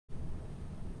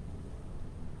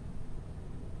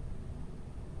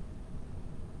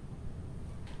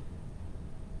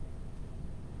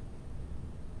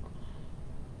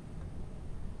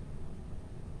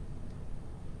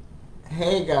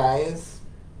Hey guys,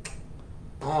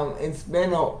 um, it's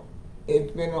been a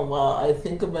it's been a while. I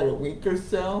think about a week or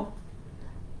so,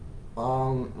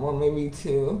 or maybe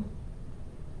two.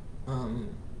 Um,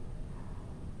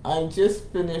 I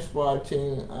just finished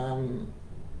watching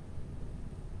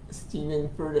Stephen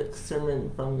Furtick's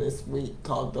sermon from this week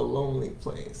called "The Lonely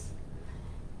Place."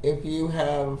 If you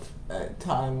have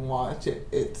time, watch it.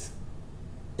 It's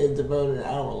about an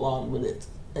hour long, but it's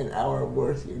an hour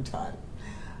worth your time.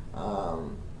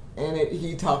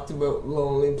 He talked about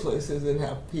lonely places and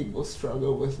how people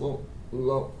struggle with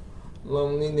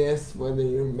loneliness, whether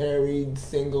you're married,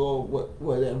 single,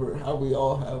 whatever, how we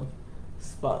all have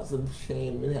spots of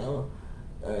shame, and how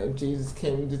Jesus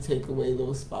came to take away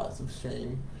those spots of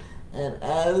shame. And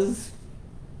as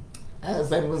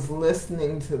I was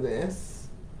listening to this,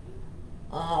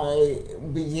 I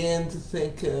began to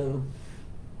think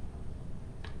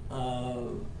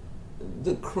of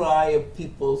the cry of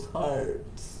people's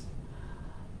hearts.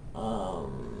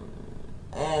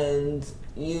 And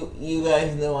you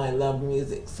guys know I love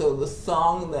music, so the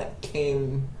song that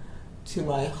came to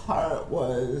my heart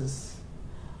was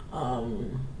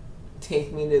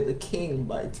Take Me to the King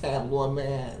by Tamla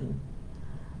Mann.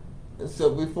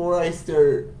 So before I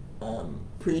start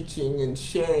preaching and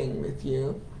sharing with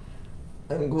you,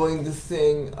 I'm going to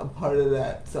sing a part of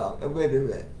that song, a bit of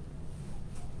it.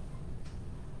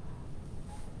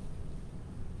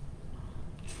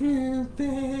 Truth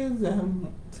is I'm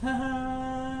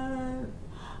tired,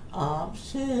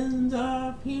 options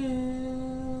are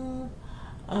few.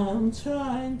 I'm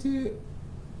trying to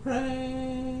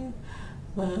pray,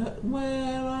 but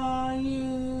where are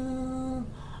you?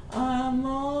 I'm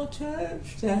all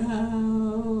churched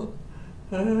out,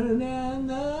 hurt and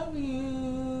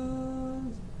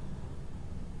abused.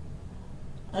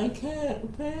 I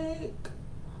can't pick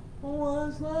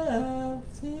what's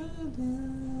left to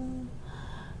do.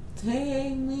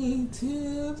 Take me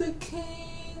to the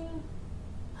King.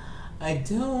 I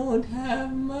don't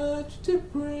have much to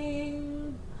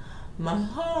bring. My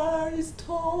heart is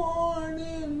torn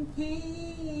in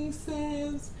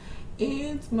pieces.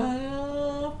 It's my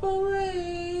offering.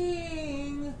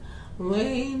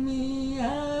 Lay me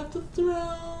at the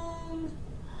throne.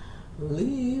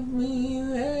 Leave me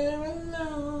there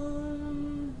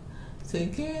alone to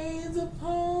gaze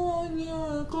upon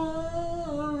your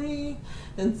glory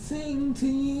and sing to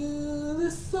you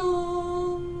this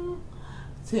song.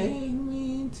 Take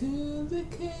me to the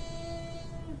King.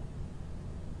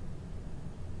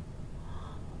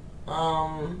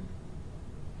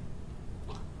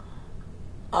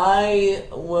 I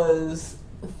was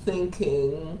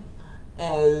thinking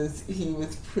as he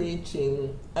was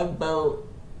preaching about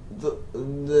the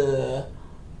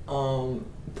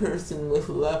person with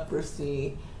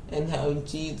leprosy and how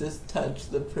Jesus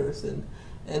touched the person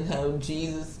and how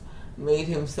Jesus made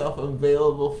himself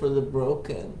available for the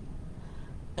broken.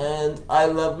 And I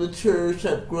love the church.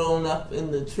 I've grown up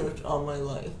in the church all my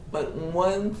life. But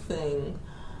one thing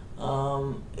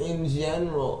in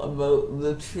general about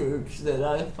the church that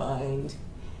I find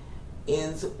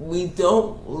is we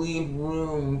don't leave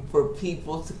room for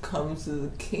people to come to the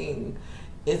King.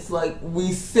 It's like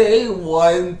we say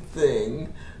one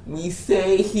thing. We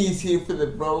say he's here for the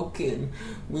broken.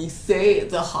 We say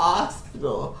it's a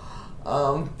hospital.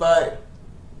 But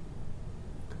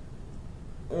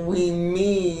we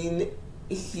mean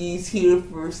he's here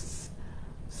for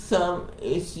some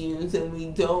issues, and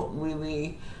we don't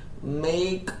really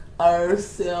make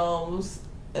ourselves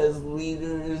as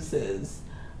leaders, as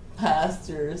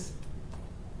pastors,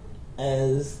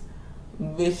 as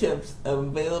bishops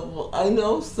available. I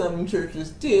know some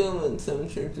churches do and some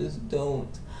churches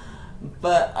don't,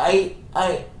 but I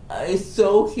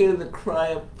so hear the cry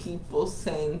of people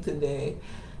saying today,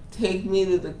 take me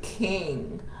to the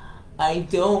King. I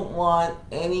don't want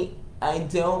anything.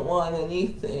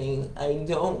 I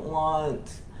don't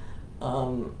want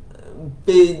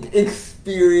big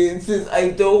experiences. I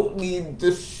don't need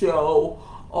the show,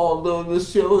 although the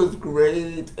show is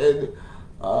great and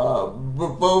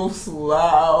verbose,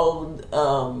 loud,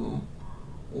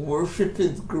 worship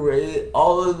is great,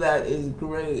 all of that is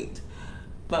great.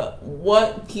 But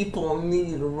what people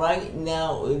need right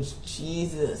now is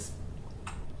Jesus.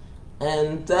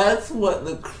 And that's what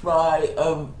the cry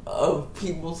of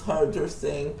people's hearts are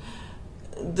saying.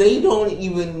 They don't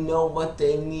even know what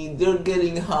they need. They're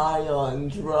getting high on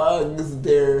drugs.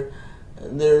 They're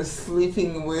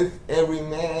sleeping with every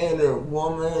man or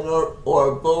woman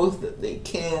or both that they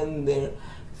can. They're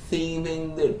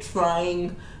thieving. They're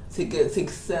trying to get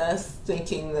success,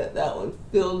 thinking that would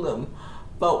fill them.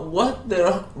 But what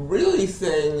they're really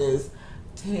saying is,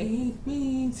 take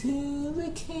me to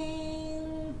the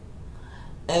King.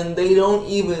 And they don't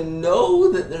even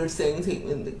know that they're saying take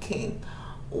me to the King.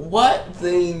 What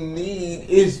they need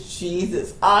is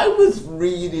Jesus. I was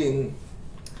listening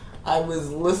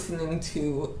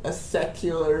to a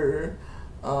secular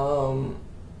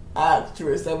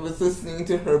actress. I was listening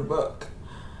to her book.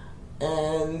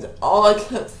 And all I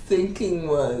kept thinking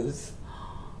was,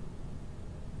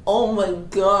 oh my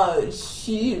God,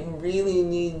 she really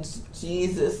needs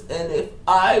Jesus. And if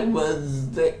I was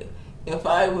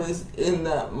in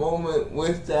that moment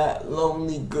with that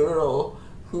lonely girl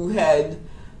who had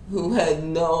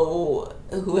no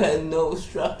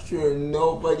structure,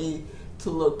 nobody to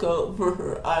look out for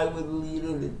her, I would lead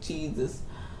her to Jesus.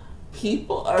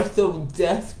 People are so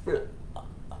desperate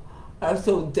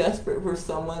for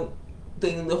something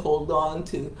to hold on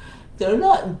to. They're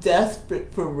not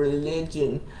desperate for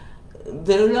religion.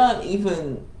 They don't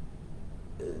even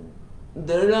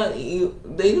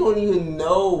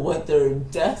know what they're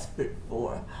desperate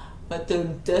for. But they're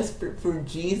desperate for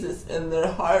Jesus, and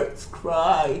their heart's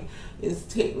cry is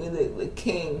take me to the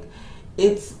King.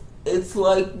 It's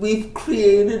like we've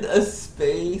created a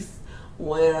space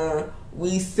where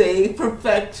we say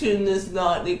perfection is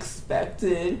not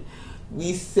expected.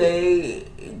 We say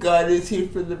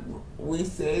we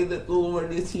say that the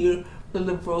Lord is here for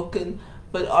the broken,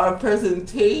 but our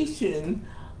presentation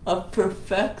of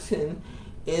perfection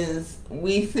is,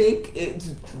 we think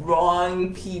it's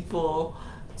drawing people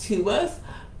to us,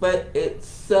 but it's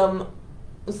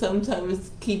sometimes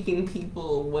keeping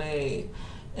people away.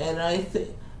 And I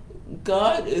think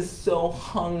God is so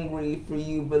hungry for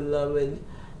you, beloved,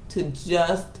 to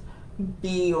just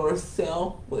be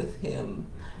yourself with Him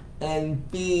and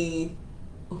be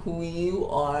who you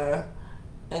are,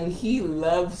 and He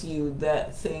loves you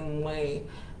that same way.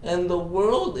 And the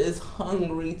world is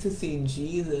hungry to see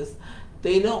Jesus.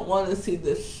 They don't want to see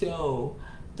the show.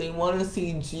 They want to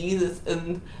see Jesus,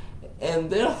 and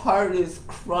their heart is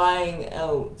crying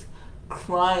out.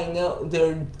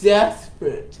 They're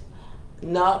desperate,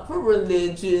 not for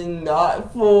religion,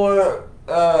 not for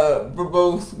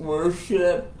verbose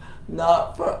worship,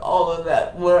 not for all of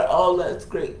that, where all that's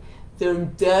great. They're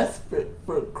desperate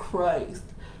for Christ.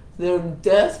 They're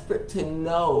desperate to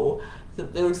know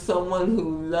that there's someone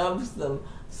who loves them,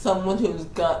 someone who's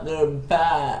got their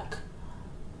back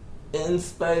in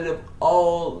spite of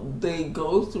all they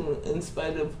go through, in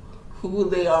spite of who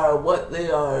they are, what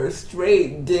they are,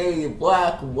 straight, gay,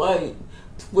 black, white,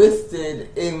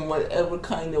 twisted in whatever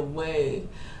kind of way.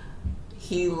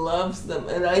 He loves them.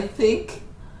 And I think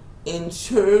in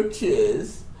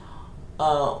churches,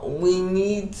 we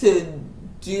need to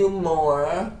do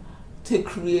more to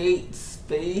create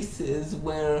spaces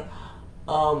where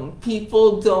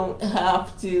people don't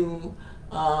have to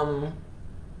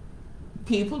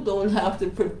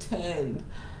pretend.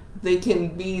 They can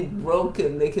be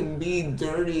broken, they can be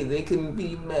dirty, they can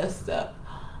be messed up.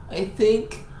 I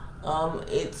think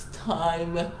it's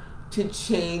time to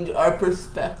change our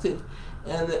perspective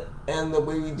and the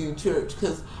way we do church.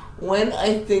 Because when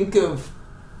I think of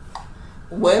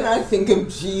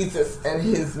Jesus and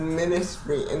His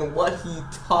ministry and what He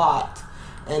taught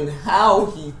and how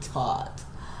He taught,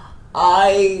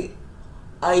 I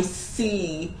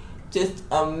see just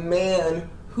a man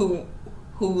who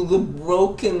the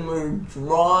broken were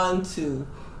drawn to,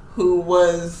 who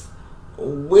was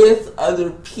with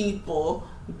other people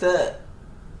that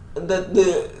the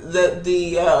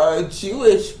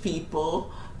Jewish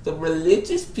people, the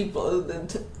religious people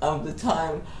of the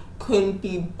time couldn't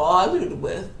be bothered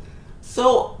with.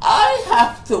 So I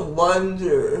have to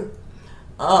wonder,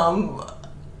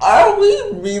 are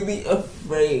we really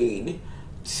afraid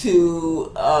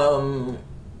to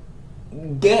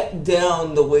get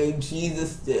down the way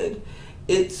Jesus did?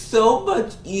 It's so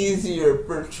much easier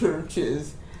for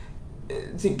churches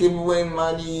to give away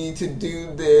money, to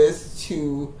do this,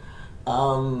 to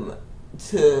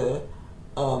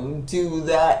do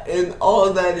that, and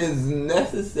all that is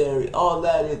necessary, all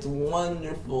that is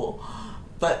wonderful.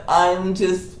 But I'm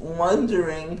just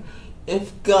wondering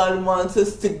if God wants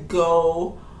us to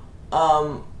go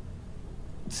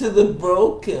to the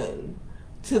broken,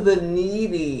 to the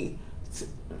needy,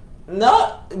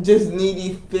 not just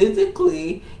needy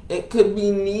physically, it could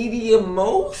be needy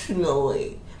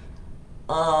emotionally.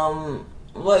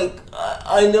 Like,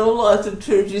 I know lots of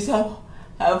churches have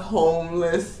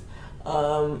homeless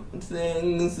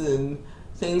things, and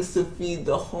things to feed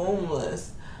the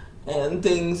homeless, and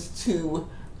things to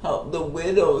help the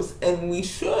widows, and we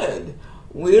should.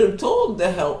 We're told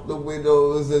to help the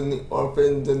widows and the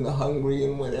orphans and the hungry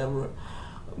and whatever.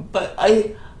 But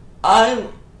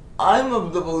I'm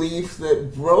of the belief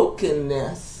that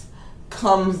brokenness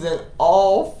comes in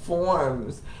all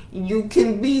forms. You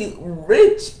can be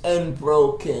rich and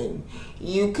broken.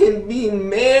 You can be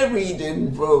married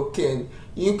and broken.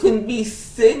 You can be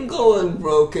single and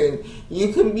broken.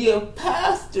 You can be a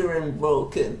pastor and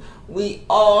broken. We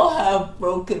all have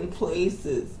broken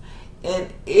places.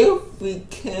 And if we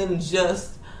can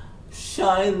just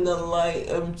shine the light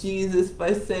of Jesus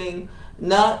by saying,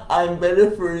 not I'm better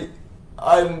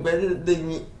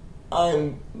than you,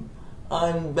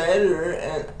 I'm better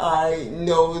and I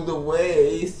know the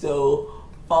way, so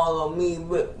follow me,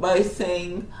 but by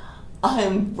saying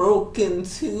I'm broken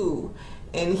too,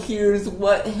 and here's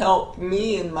what helped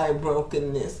me in my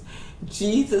brokenness.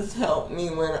 Jesus helped me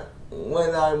when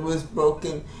I was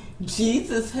broken.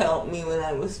 Jesus helped me when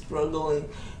I was struggling.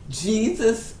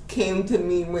 Jesus came to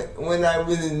me when I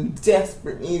was in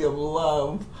desperate need of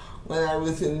love, when I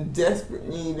was in desperate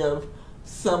need of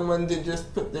someone to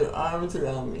just put their arms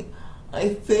around me.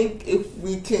 I think if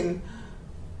we can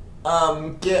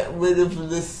get rid of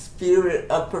the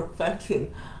spirit of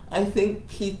perfection, I think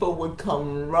people would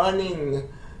come running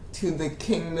to the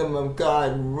kingdom of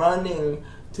God, running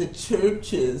to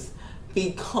churches,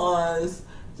 because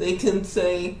they can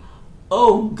say,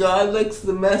 oh, God likes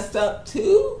the messed up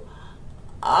too?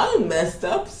 I'm messed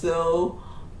up, so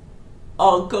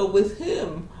I'll go with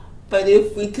him. But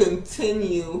if we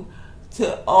continue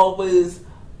to always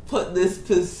put this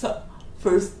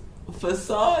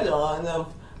facade on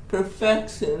of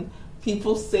perfection,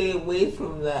 people stay away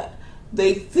from that.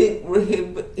 They think we're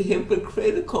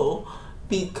hypocritical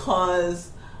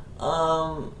because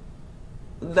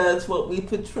that's what we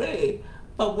portray.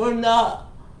 But we're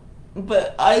not.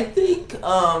 But I think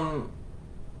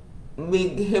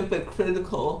being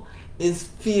hypocritical is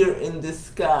fear in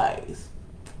disguise.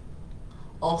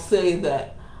 I'll say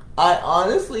that I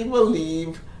honestly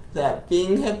believe that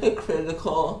being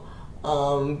hypocritical,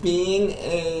 being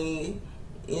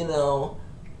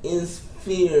is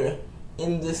fear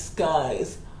in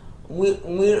disguise.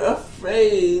 We're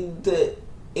afraid that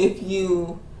if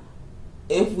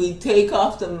we take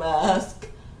off the mask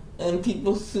and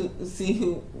people see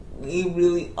who we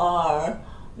really are,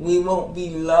 we won't be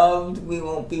loved, we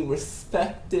won't be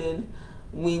respected,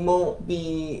 we won't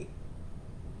be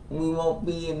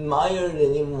admired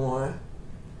anymore.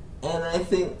 And I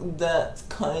think that's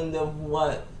kind of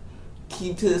what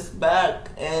keeps us back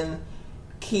and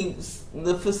keeps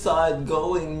the facade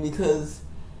going, because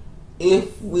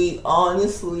if we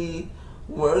honestly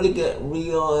were to get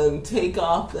real and take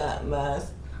off that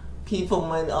mask, people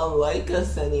might not like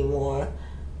us anymore.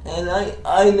 And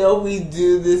I know we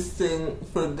do this thing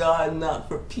for God, not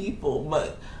for people,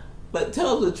 but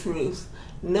tell the truth.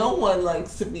 No one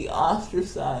likes to be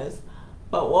ostracized,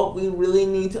 but what we really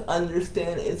need to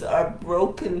understand is our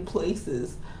broken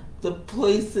places, the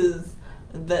places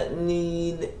that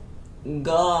need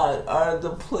God, are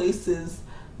the places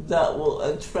that will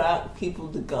attract people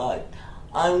to God.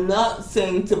 I'm not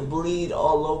saying to bleed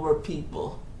all over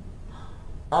people.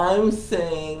 I'm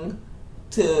saying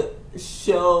to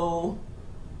show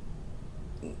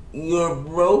your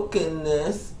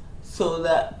brokenness so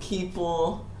that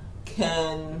people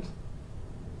can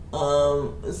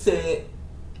say,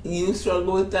 you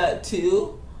struggle with that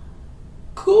too?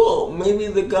 Cool, maybe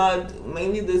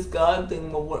this God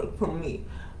thing will work for me.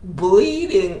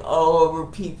 Bleeding all over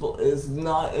people is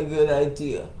not a good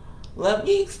idea. Let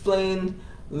me explain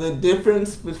the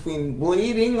difference between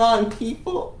bleeding on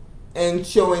people and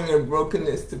showing your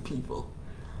brokenness to people.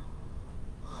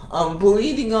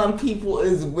 Bleeding on people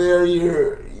is where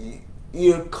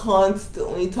you're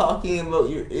constantly talking about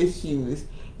your issues.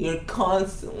 You're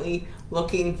constantly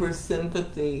looking for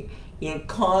sympathy. You're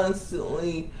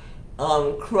constantly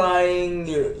crying.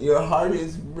 Your heart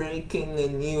is breaking,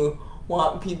 and you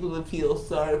want people to feel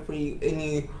sorry for you, and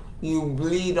you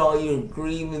bleed all your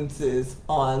grievances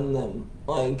on them.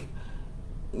 Like,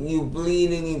 you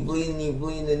bleed and you bleed and you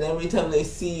bleed, and every time they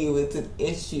see you, it's an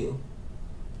issue.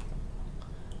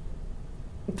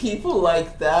 People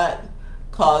like that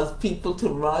cause people to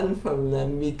run from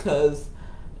them because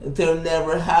they're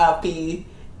never happy.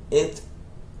 It's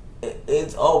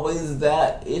always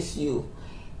that issue.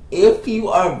 If you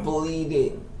are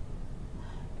bleeding,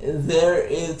 there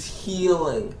is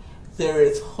healing, there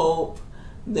is hope,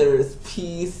 there is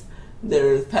peace,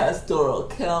 there is pastoral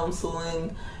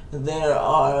counseling, there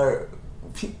are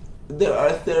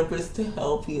therapists to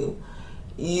help you.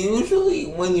 Usually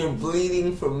when you're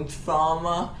bleeding from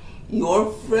trauma,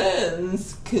 your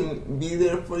friends can be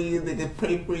there for you, they can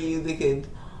pray for you, they can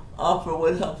offer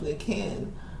what help they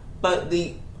can. But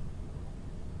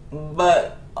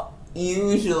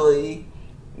usually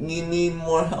you need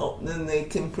more help than they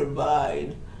can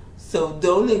provide. So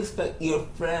don't expect your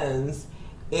friends,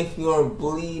 if you're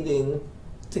bleeding,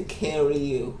 to carry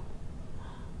you.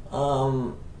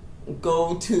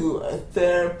 Go to a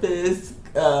therapist,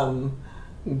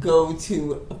 go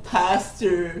to a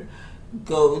pastor,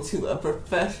 go to a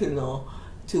professional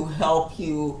to help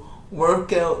you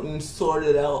work out and sort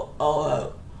it out all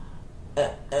out.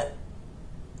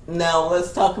 Now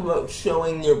let's talk about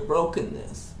showing your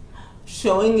brokenness.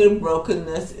 Showing your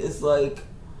brokenness is like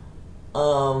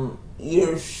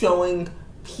you're showing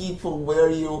people where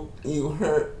you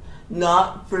hurt,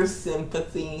 not for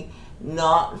sympathy,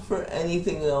 not for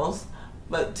anything else,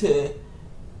 but to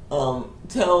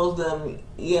tell them,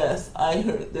 yes, I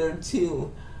hurt there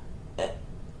too,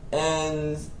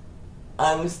 and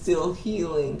I'm still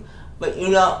healing. But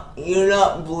you're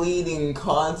not bleeding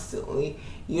constantly.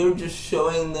 You're just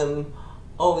showing them,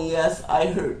 oh yes, I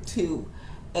hurt too.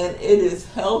 And it is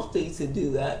healthy to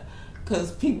do that,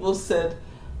 because people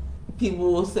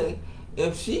will say,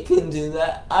 if she can do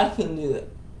that, I can do it.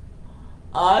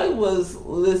 I was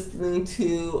listening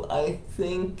to, I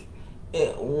think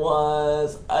it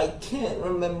was, I can't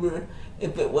remember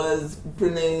if it was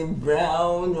Brene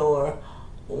Brown or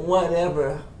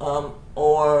whatever,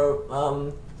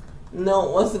 no,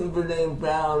 it wasn't Brene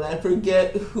Brown. I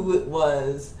forget who it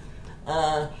was.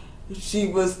 She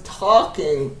was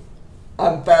talking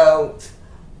about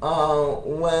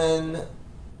when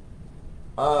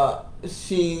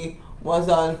she was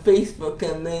on Facebook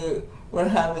and they were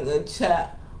having a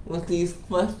chat with these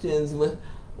questions with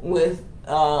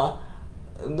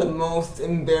the most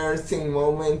embarrassing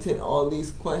moment in all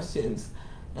these questions,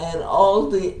 and all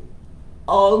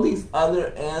these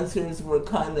other answers were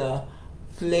kind of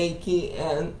flaky,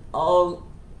 and all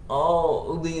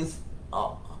these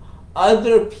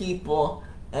other people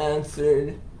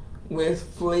answered with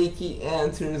flaky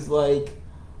answers like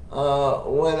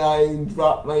when I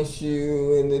dropped my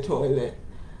shoe in the toilet,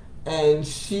 and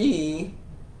she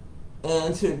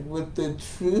answered with the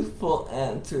truthful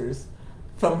answers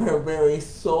from her very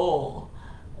soul,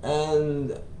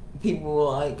 and people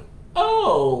were like,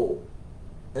 oh,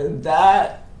 and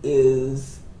that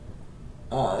is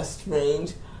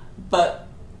strange. But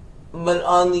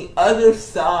on the other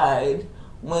side,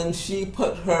 when she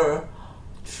put her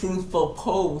truthful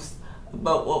post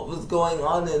about what was going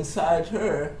on inside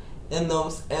her in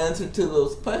those answers to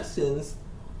those questions,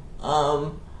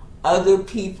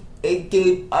 it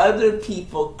gave other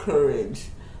people courage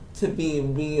to be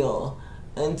real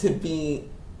and to be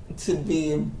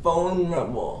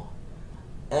vulnerable.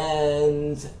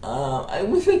 And I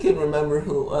wish I could remember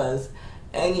who it was.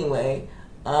 Anyway,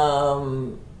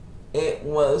 it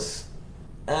was,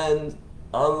 and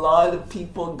a lot of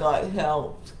people got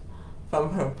helped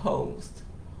from her post.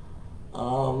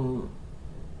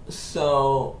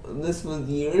 So this was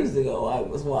years ago I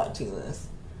was watching this.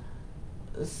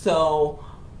 So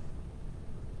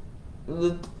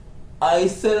I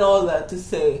said all that to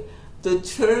say the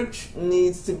church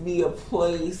needs to be a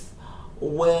place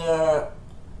where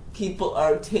people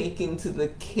are taken to the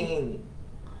King,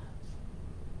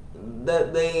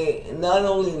 that they not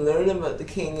only learn about the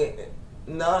King,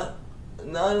 not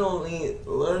only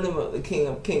learn about the King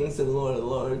of Kings and Lord of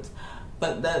Lords,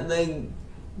 but that they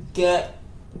get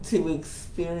to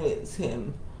experience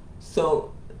him.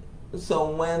 So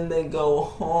when they go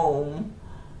home,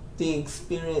 the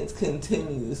experience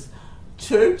continues.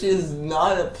 Church is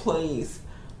not a place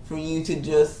for you to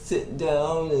just sit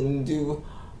down and do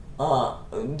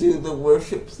the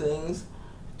worship things.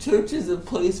 Church is a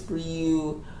place for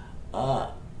you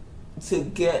to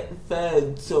get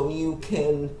fed, so you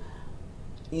can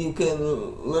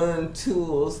learn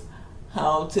tools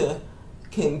how to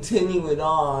continue it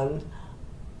on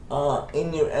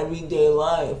in your everyday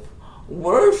life.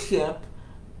 Worship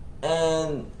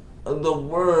and the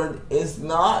word is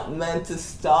not meant to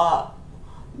stop,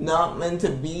 not meant to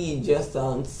be just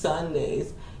on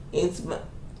Sundays.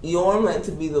 You're meant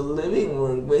to be the living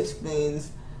word, which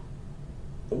means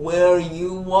where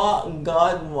you walk,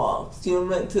 God walks. You're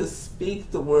meant to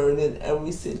speak the word in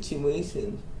every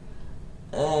situation.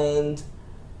 But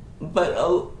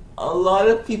a lot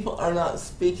of people are not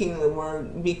speaking the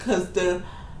word because they're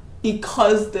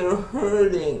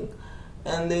hurting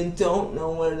and they don't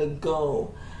know where to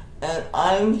go. And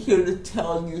I'm here to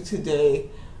tell you today,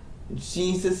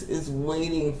 Jesus is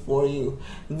waiting for you.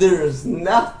 There's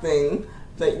nothing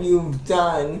that you've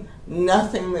done,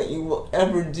 nothing that you will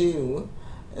ever do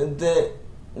that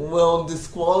will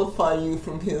disqualify you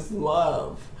from his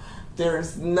love.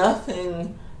 There's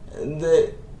nothing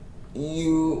that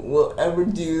you will ever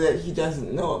do that he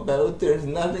doesn't know about. There's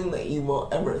nothing that you will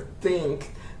ever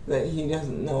think that he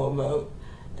doesn't know about.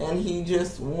 And he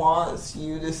just wants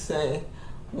you to say,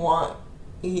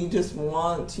 he just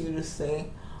wants you to say,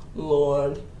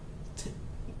 Lord,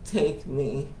 take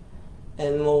me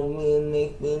and mold me and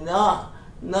make me, not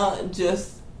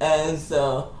just as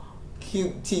a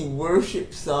cutesy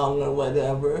worship song or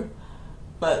whatever,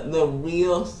 but the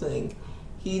real thing.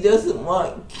 He doesn't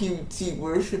want cutesy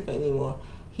worship anymore.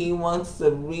 He wants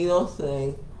the real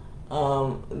thing.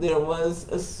 There was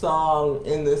a song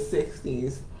in the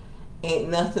 60s, Ain't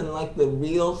Nothing Like the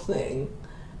Real Thing,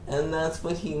 and that's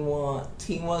what he wants.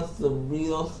 He wants the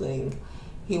real thing.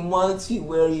 He wants you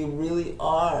where you really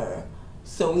are,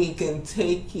 so he can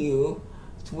take you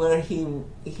to where he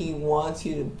wants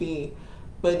you to be.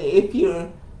 But if you're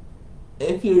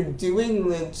doing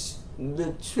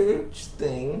the church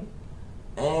thing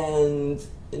and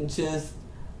just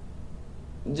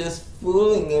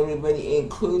fooling everybody,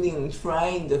 including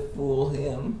trying to fool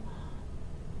him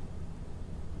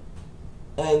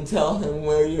and tell him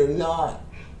where you're not,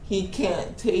 he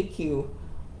can't take you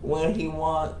where he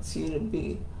wants you to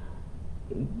be.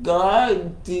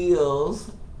 God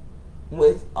deals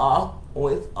with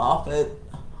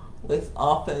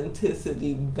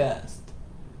authenticity best.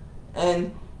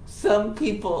 And some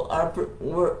people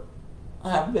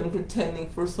have been pretending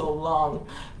for so long.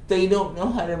 They don't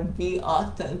know how to be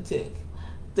authentic.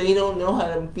 They don't know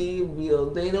how to be real.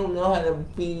 They don't know how to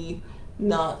be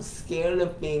not scared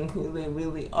of being who they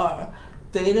really are.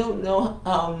 They don't know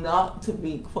how not to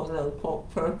be quote unquote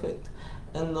perfect.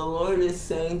 And the Lord is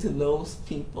saying to those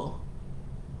people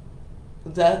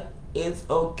that it's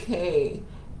okay.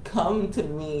 Come to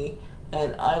me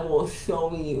and I will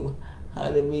show you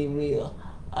how to be real.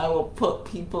 I will put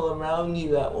people around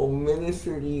you that will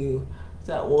minister to you,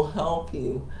 that will help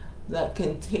you, that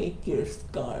can take your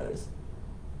scars,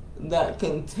 that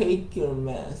can take your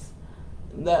mess,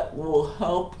 that will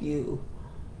help you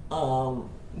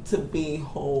to be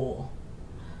whole.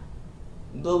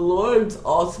 The Lord's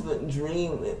ultimate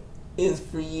dream is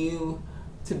for you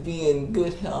to be in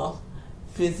good health,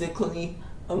 physically,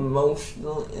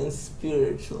 emotionally, and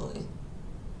spiritually.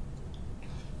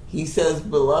 He says,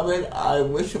 Beloved, I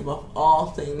wish above all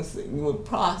things that you would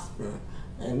prosper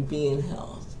and be in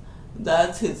health.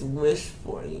 That's his wish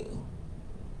for you.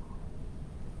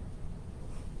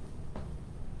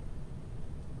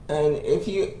 And if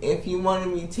you want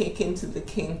to be taken to the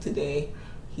King today,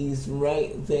 he's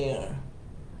right there.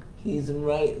 He's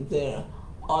right there.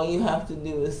 All you have to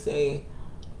do is say,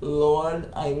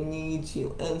 Lord, I need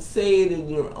you. And say it in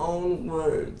your own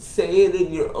words. Say it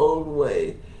in your own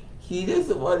way. He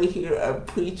doesn't want to hear a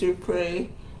preacher pray.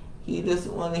 He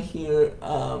doesn't want to hear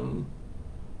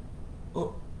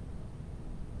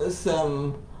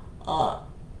some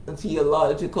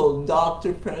theological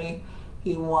doctor pray.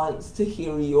 He wants to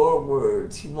hear your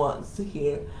words. He wants to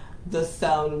hear the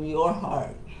sound of your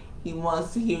heart. He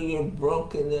wants to hear your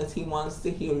brokenness. He wants to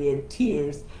hear your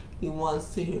tears. He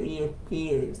wants to hear your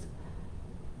fears.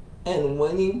 And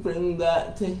when you bring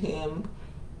that to him,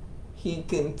 he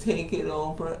can take it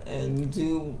over and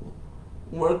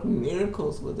work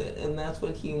miracles with it. And that's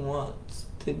what he wants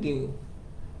to do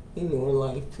in your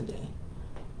life today.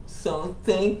 So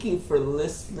thank you for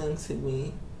listening to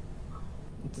me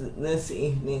this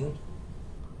evening.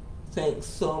 Thanks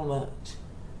so much.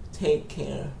 Take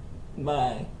care.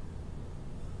 Bye.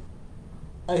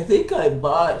 I think I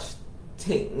botched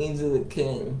Take Me to the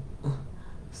King.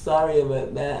 Sorry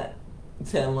about that,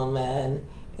 Thelma Man.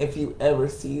 If you ever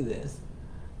see this,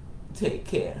 take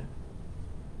care.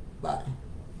 Bye.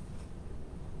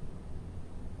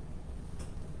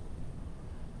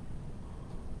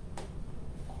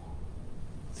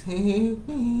 Take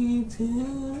me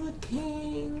to the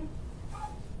King.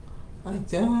 I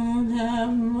don't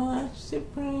have much to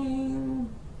bring.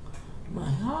 My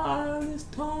heart is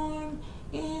torn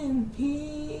in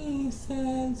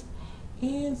pieces.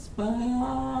 It's my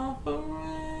offering.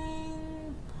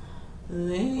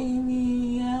 Lay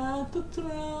me at the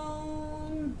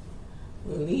throne.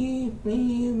 Leave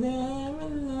me there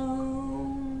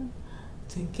alone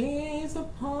to gaze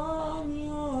upon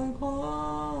your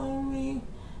glory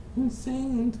and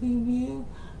sing to you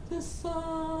the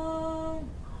song.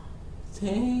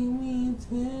 Take me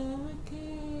to the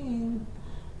King.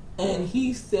 And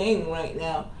he's saying right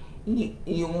now,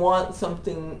 you want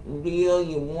something real,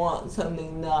 you want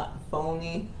something not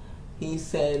phony. He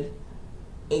said,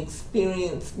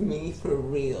 experience me for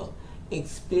real.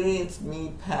 Experience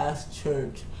me past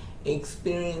church.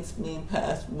 Experience me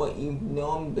past what you've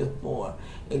known before.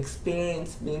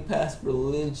 Experience me past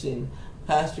religion,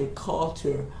 past your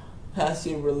culture, past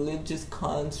your religious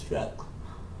construct.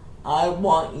 I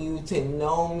want you to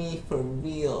know me for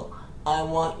real. I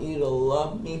want you to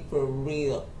love me for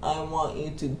real. I want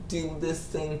you to do this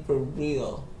thing for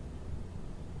real.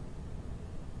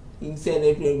 He said,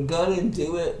 if you're gonna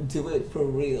do it for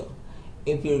real.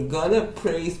 If you're gonna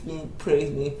praise me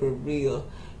for real.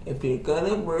 If you're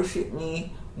gonna worship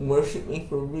me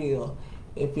for real.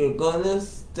 If you're gonna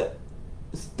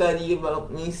study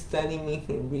about me, study me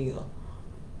for real.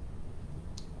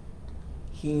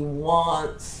 He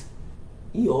wants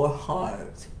your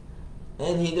heart.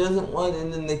 And he doesn't want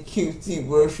it in the cutesy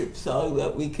worship song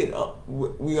that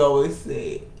we always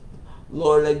say,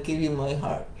 Lord, I give you my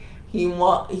heart.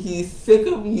 He's sick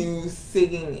of you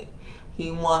singing it.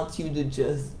 He wants you to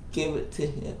just give it to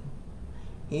him.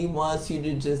 He wants you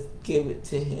to just give it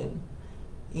to him.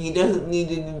 He doesn't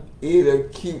need it in a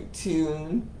cute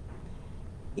tune.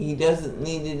 He doesn't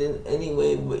need it in any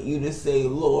way but you to say,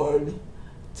 Lord,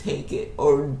 take it.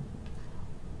 Or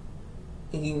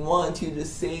he wants you to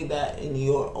say that in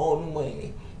your own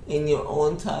way, in your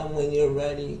own time when you're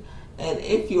ready. And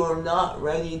if you're not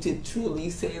ready to truly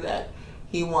say that,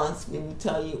 he wants me to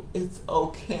tell you it's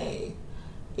okay.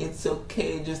 It's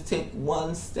okay. Just take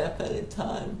one step at a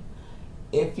time.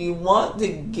 If you want to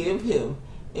give him,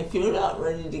 if you're not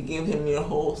ready to give him your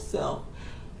whole self,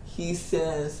 he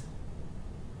says,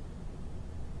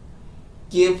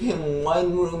 give him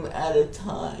one room at a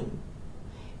time.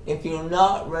 If you're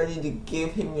not ready to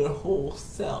give him your whole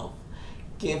self,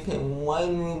 give him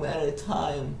one room at a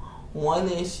time, one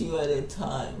issue at a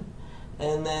time,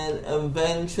 and then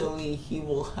eventually he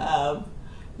will have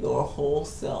your whole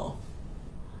self.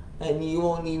 And you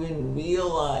won't even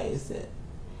realize it.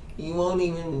 You won't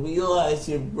even realize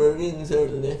your burdens are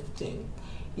lifting.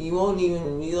 You won't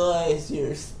even realize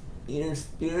your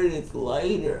spirit is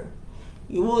lighter.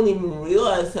 You won't even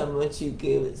realize how much you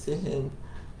gave it to him.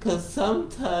 Because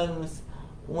sometimes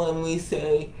when we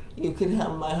say, you can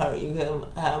have my heart, you can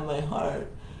have my heart,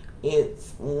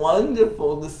 it's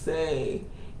wonderful to say.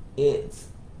 It's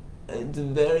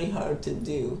very hard to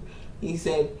do. He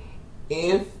said,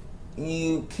 if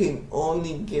you can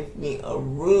only give me a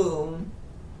room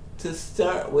to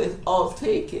start with, I'll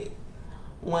take it.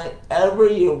 Whenever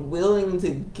you're willing to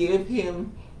give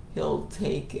him, he'll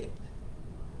take it.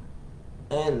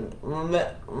 And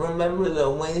remember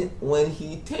that when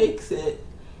he takes it,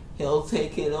 he'll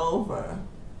take it over.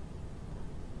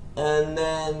 And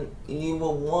then you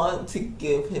will want to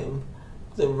give him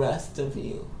the rest of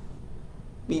you.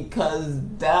 Because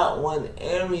that one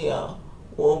area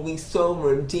will be so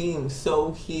redeemed,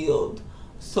 so healed,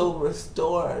 so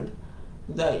restored,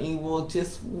 that you will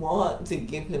just want to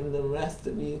give him the rest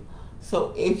of you.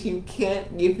 So if you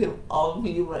can't give him all of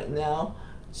you right now,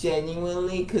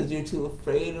 genuinely, because you're too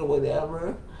afraid or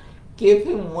whatever, give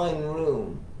him one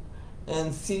room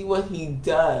and see what he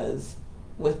does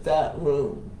with that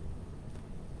room.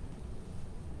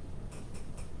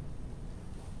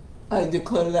 I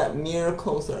declare that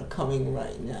miracles are coming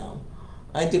right now.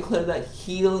 I declare that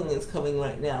healing is coming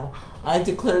right now. I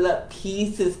declare that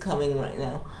peace is coming right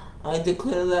now. I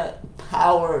declare that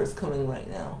power is coming right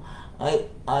now. I,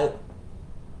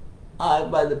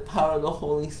 by the power of the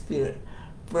Holy Spirit,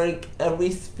 break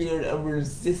every spirit of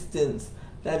resistance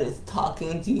that is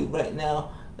talking to you right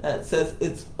now, that says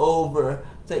it's over,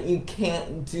 that you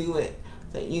can't do it,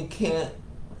 that you can't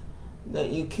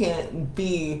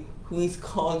be who he's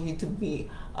called you to be.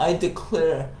 I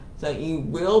declare that you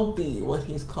will be what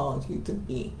he's called you to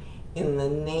be, in the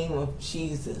name of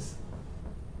Jesus.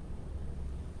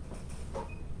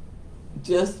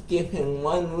 Just give him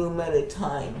one room at a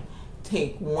time.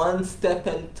 Take one step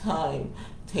at a time.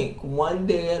 Take one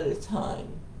day at a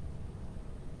time.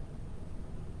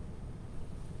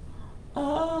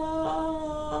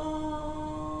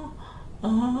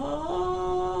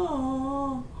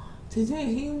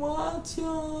 Today he wants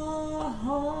your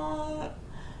heart.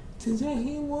 Today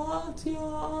he wants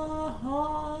your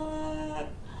heart.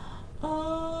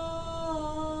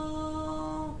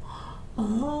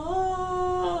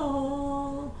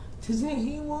 Today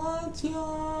he wants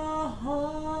your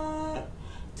heart.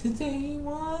 Today he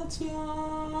wants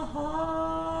your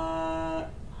heart.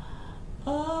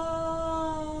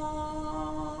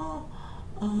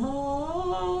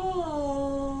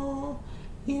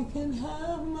 You can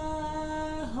have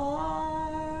my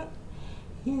heart.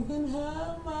 You can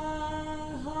have my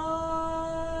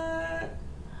heart.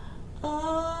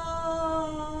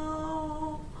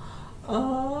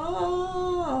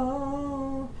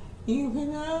 You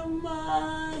can have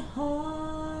my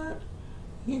heart.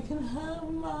 You can have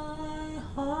my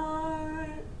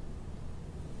heart.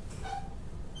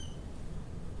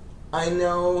 I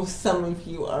know some of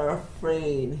you are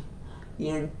afraid.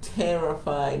 you're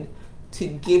terrified to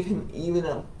give him even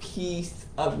a piece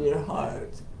of your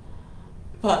heart.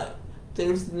 But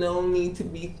there's no need to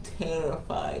be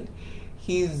terrified.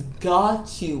 He's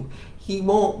got you. He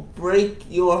won't break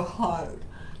your heart.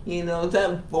 You know,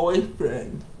 that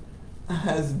boyfriend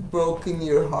has broken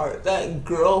your heart. That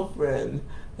girlfriend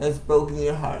has broken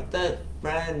your heart. That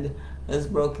friend has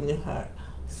broken your heart.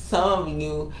 Some of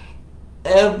you,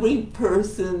 every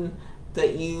person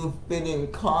that you've been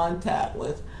in contact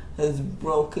with has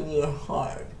broken your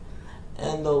heart.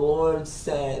 And the Lord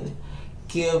said,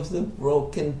 give the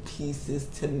broken pieces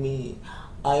to me.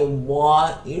 I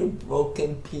want your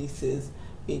broken pieces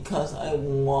because I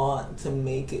want to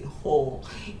make it whole.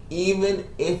 Even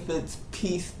if it's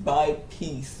piece by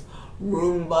piece,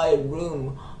 room by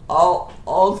room,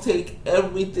 I'll take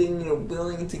everything you're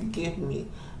willing to give me.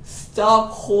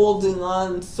 Stop holding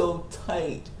on so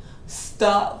tight.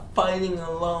 Stop fighting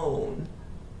alone.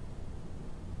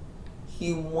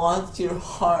 He wants your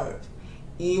heart,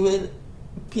 even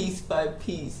piece by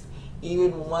piece,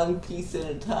 even one piece at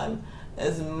a time.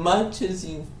 As much as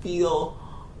you feel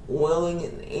willing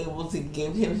and able to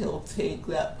give him, he'll take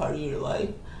that part of your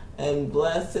life and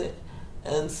bless it,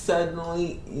 and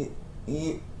suddenly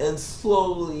and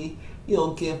slowly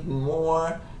you'll give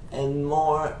more and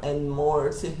more and more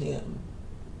to him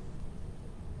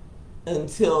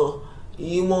until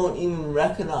you won't even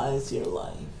recognize your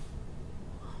life.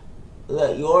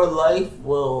 That your life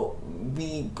will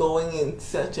be going in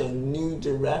such a new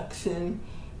direction,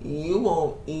 you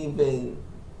won't even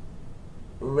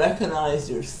recognize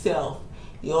yourself.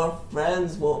 Your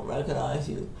friends won't recognize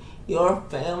you. Your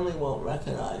family won't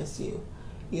recognize you.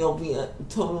 You'll be a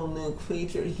total new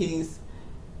creature. He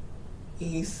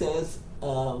says,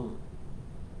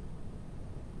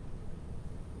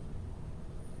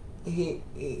 he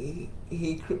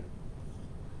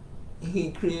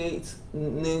creates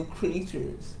new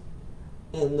creatures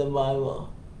in the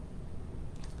Bible.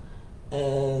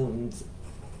 And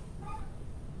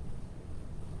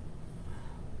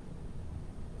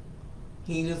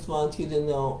he just wants you to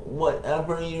know,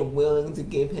 whatever you're willing to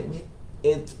give him,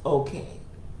 it's okay.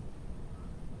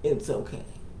 It's okay.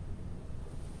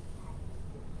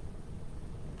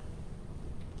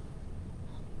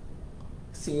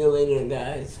 See you later,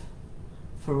 guys.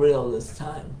 For real this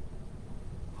time.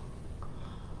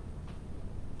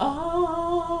 Oh,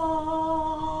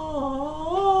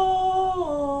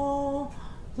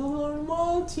 the Lord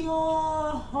wants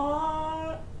your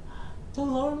heart. The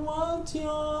Lord wants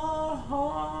your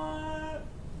heart.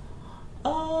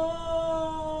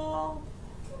 Oh,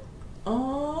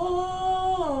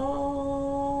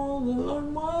 the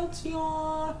Lord wants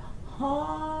your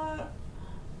heart.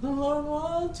 The Lord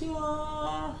wants your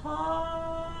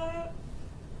heart.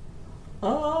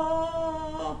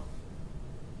 Oh,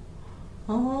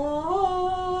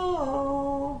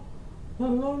 the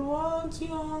Lord wants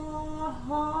your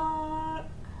heart.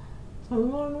 The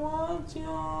Lord wants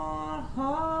your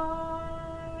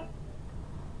heart.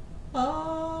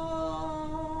 Oh,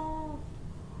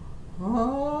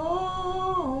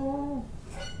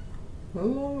 the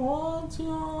Lord wants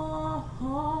your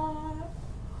heart.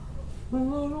 The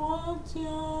Lord wants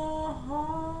your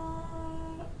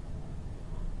heart.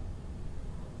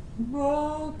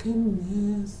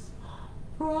 Brokenness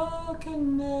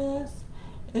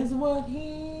is what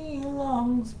he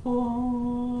longs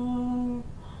for.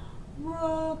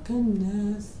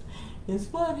 Brokenness is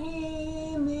what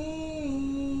he needs.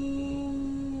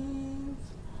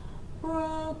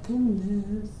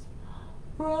 Brokenness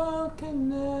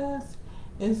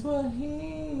is what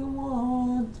he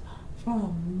wants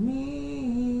from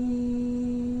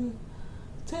me.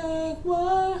 Take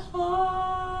my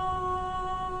heart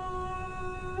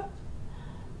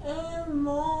and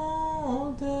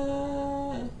mold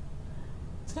it.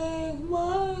 Take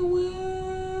my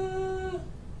will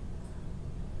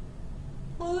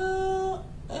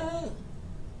and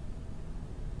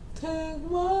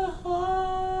take my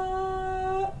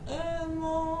heart and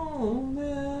mold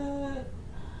it.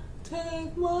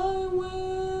 Take my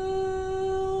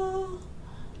will,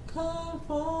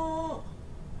 conform.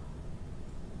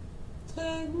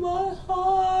 Take my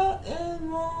heart and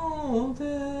mold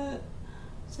it.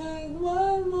 Take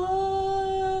my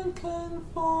mind,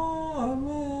 conform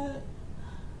it.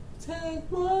 Take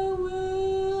my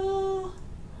will,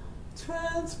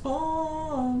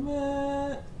 transform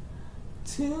it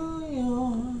to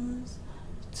yours,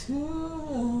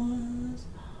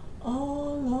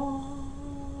 oh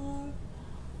Lord.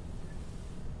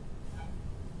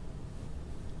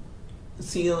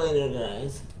 See you later,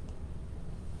 guys.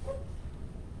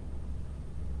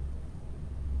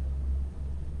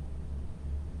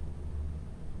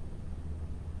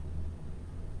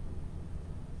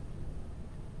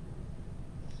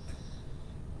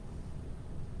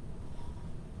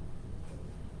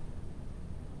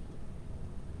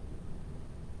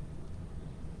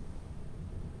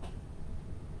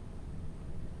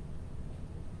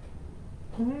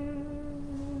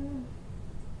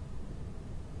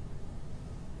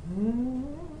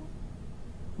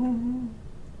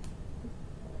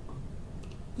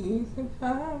 You can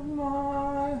have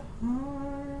my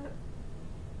heart.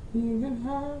 You can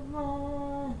have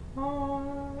my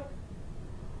heart.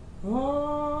 Oh,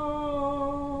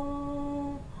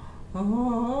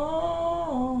 oh,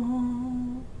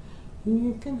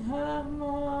 you can have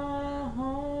my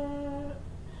heart.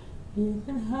 You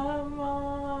can have